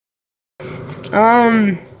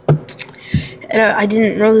I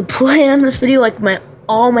didn't really plan this video like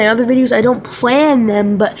all my other videos. I don't plan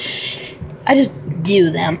them, but I just do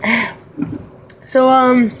them. So,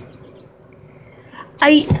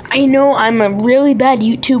 I know I'm a really bad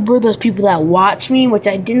YouTuber. Those people that watch me, which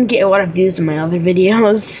I didn't get a lot of views in my other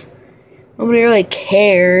videos. Nobody really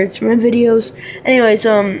cares for my videos. Anyways,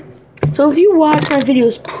 so if you watch my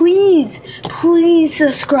videos, please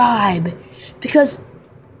subscribe,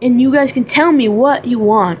 and you guys can tell me what you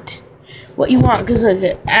want, because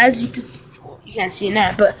as you can't see it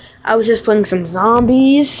now, but I was just playing some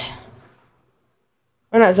zombies.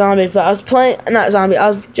 Or not zombies, but I was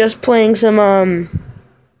just playing some,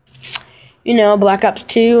 Black Ops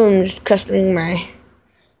 2, and just customing my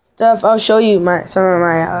stuff. I'll show you some of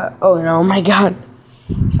my, oh no, my god.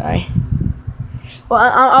 Sorry.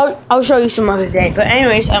 Well, I'll show you some other day. But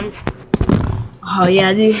anyways, oh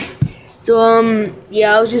yeah, dude. So,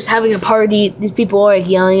 yeah, I was just having a party. These people are, like,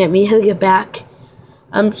 yelling at me to get back.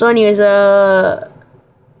 So anyways,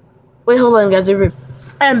 wait, hold on, guys.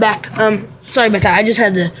 I'm back. Sorry about that. I just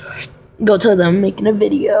had to go tell them I'm making a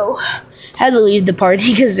video. Had to leave the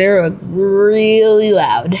party because they were really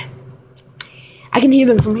loud. I can hear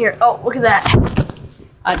them from here. Oh, look at that.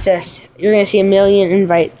 It says you're gonna see a million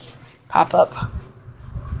invites pop up.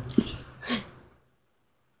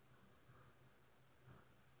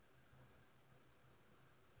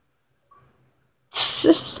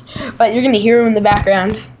 But you're gonna hear them in the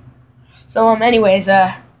background. So anyways,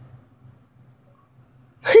 this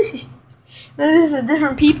is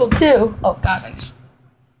different people too. Oh god.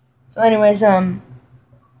 So anyways,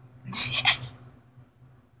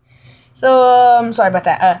 so sorry about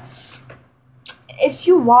that. If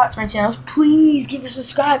you watch my channel, please give a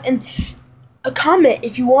subscribe and a comment.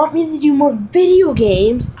 If you want me to do more video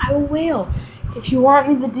games, I will. If you want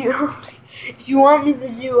me to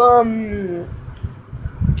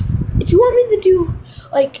do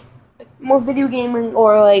like more video gaming,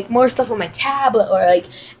 or like more stuff on my tablet, or like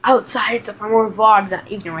outside stuff, or more vlogs,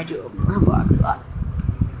 even though I do vlogs a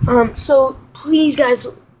lot. So please, guys,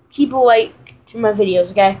 keep a like to my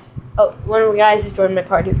videos, okay? Oh, one of the guys just joined my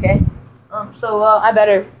party, okay? I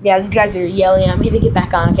better, yeah, these guys are yelling at me to get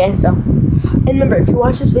back on, okay? So, and remember, if you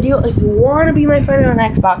watch this video, if you want to be my friend on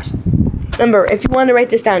Xbox, remember, if you want to write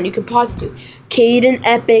this down, you can pause it to Caden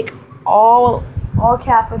Epic, all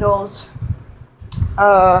capitals,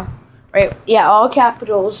 right, yeah, all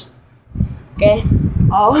capitals, okay?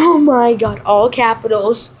 Oh my god, all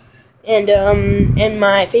capitals, and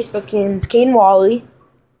my Facebook name's Caden Wally,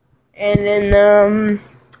 and then,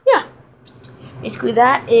 yeah, basically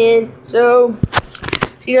that, and so,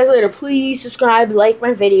 see you guys later. Please subscribe, like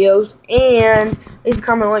my videos, and leave a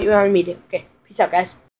comment what you want me to do. Okay, peace out, guys.